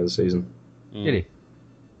match of the season. Did he?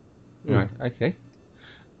 Right, okay.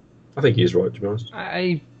 I think he is right, to be honest.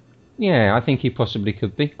 I think he possibly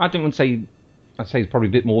could be. I don't want to say... I'd say it's probably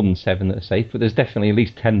a bit more than 7 that are safe, but there's definitely at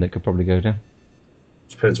least 10 that could probably go down.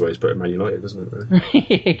 Depends where he's putting Man United, doesn't it?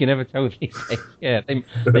 Really? You can never tell these days. Yeah,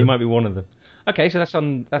 they might be one of them. Okay, so that's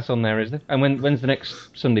on there, is there? And when's the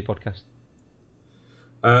next Sunday podcast?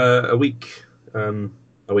 A week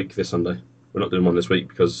this Sunday. We're not doing one this week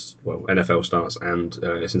because, well, NFL starts and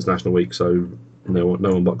it's International Week, so no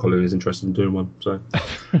one but Colin is interested in doing one. So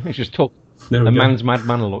it's just talk. Man's mad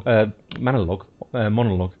monologue.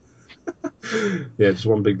 Yeah, just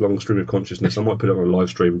one big long stream of consciousness. I might put it on a live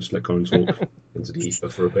stream and just let Colin talk into the ether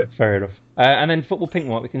for a bit. Fair enough. And then Football Pink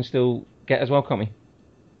White we can still get as well, can't we?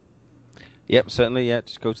 Yep, certainly. Yeah,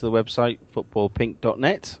 just go to the website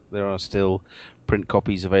footballpink.net. There are still print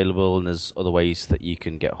copies available, and there's other ways that you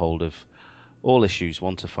can get hold of all issues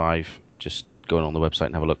 1 to 5. Just going on the website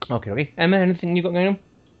and have a look. Okay. Emma, anything you got going on?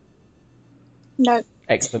 No.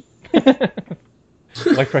 Excellent.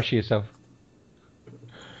 Why pressure yourself?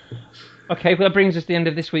 Okay, well, that brings us to the end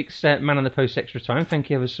of this week's Man on the Post Extra Time. Thank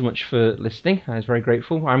you ever so much for listening. I was very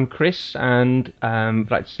grateful. I'm Chris, and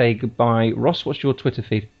I'd like to say goodbye. Ross, what's your Twitter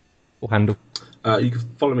feed or handle? You can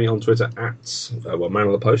follow me on Twitter at Man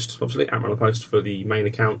on the Post, obviously, at Man on the Post for the main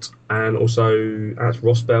account, and also at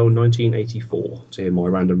Rossbell1984 to hear my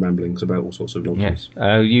random ramblings about all sorts of nonsense.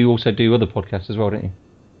 Yes. You also do other podcasts as well, don't you?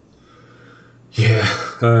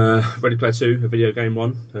 Yeah. Ready Player 2, a video game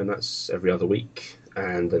one, and that's every other week.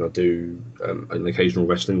 And then I do an occasional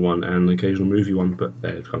wrestling one and an occasional movie one, but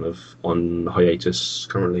they're kind of on hiatus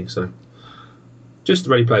currently, so... Just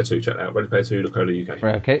Ready Player 2, check that out, readyplayer2.co.uk.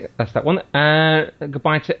 Right, okay, that's that one.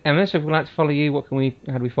 Goodbye to Emma. So if we'd like to follow you,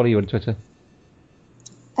 how do we follow you on Twitter?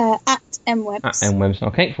 At MWebs. At MWebs,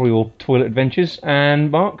 okay, for your toilet adventures.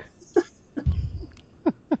 And Mark?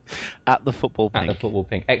 At the Football Pink. At the Football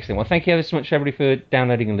Pink. Excellent. Well, thank you ever so much, everybody, for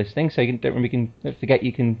downloading and listening. So don't forget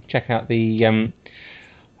you can check out the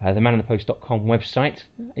manonthepost.com website.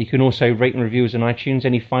 You can also rate and review us on iTunes.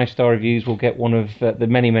 Any 5-star reviews will get one of the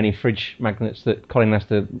many, many fridge magnets that Colin has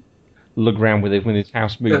to lug around with his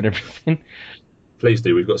house move and everything. Please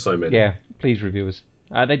do. We've got so many. Yeah, please review us.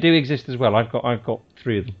 They do exist as well. I've got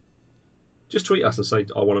 3 of them. Just tweet us and say,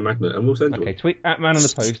 I want a magnet, and we'll send you one. Okay, tweet at Man on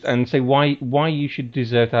the Post and say why you should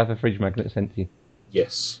deserve to have a fridge magnet sent to you.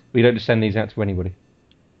 Yes. We don't just send these out to anybody.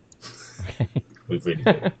 Okay. We really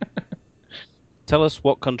do. Tell us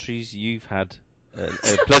what countries you've had a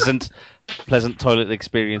pleasant toilet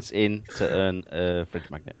experience in to earn a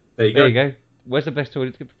fridge magnet. There you go. Where's the best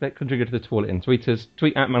country to go to the toilet in? Tweet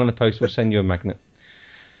at Man on the Post, we'll send you a magnet.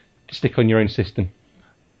 Stick on your own system.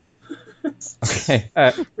 Okay.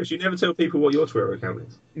 Chris, you never tell people what your Twitter account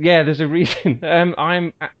is. Yeah, there's a reason.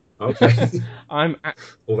 I'm at... Okay. I'm at...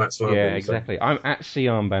 All that slam. Yeah, exactly. So. I'm at C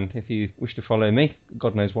Armband if you wish to follow me.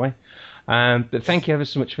 God knows why. But thank you ever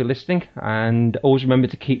so much for listening, and always remember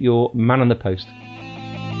to keep your Man on the Post.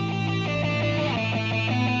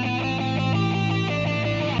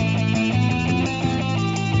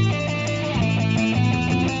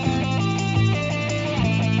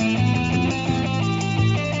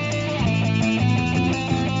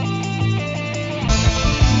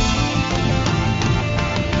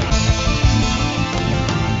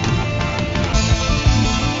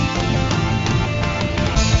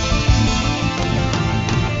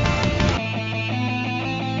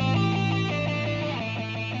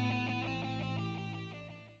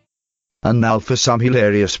 And now for some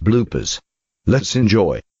hilarious bloopers. Let's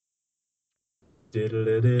enjoy. Do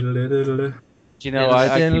you know,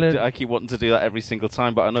 I keep wanting to do that every single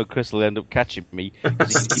time, but I know Chris will end up catching me.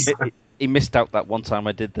 He missed out that one time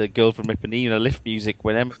I did the Girl from Ipanema lift music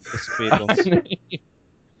when Emma disappeared on.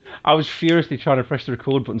 I was furiously trying to press the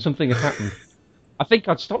record button. Something had happened. I think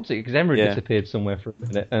I'd stopped it because Emma had disappeared somewhere for a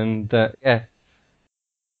minute, and yeah.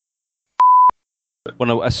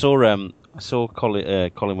 Well, I saw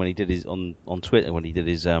Colin when he did his on Twitter when he did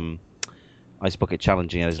his Ice Bucket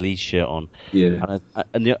Challenge. He had his Leeds shirt on. Yeah.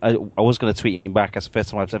 And I was going to tweet him back. That's the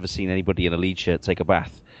first time I've ever seen anybody in a Leeds shirt take a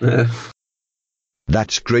bath.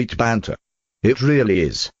 That's great banter. It really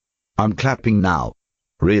is. I'm clapping now.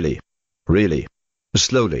 Really. Really.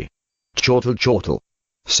 Slowly. Chortle chortle.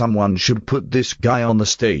 Someone should put this guy on the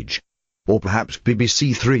stage. Or perhaps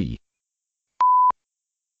BBC 3.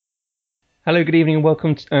 Hello, good evening, and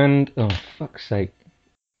welcome to, oh, fuck's sake.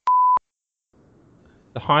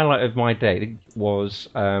 The highlight of my day was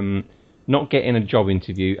not getting a job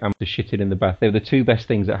interview and shitting in the bath. They were the 2 best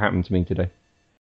things that happened to me today.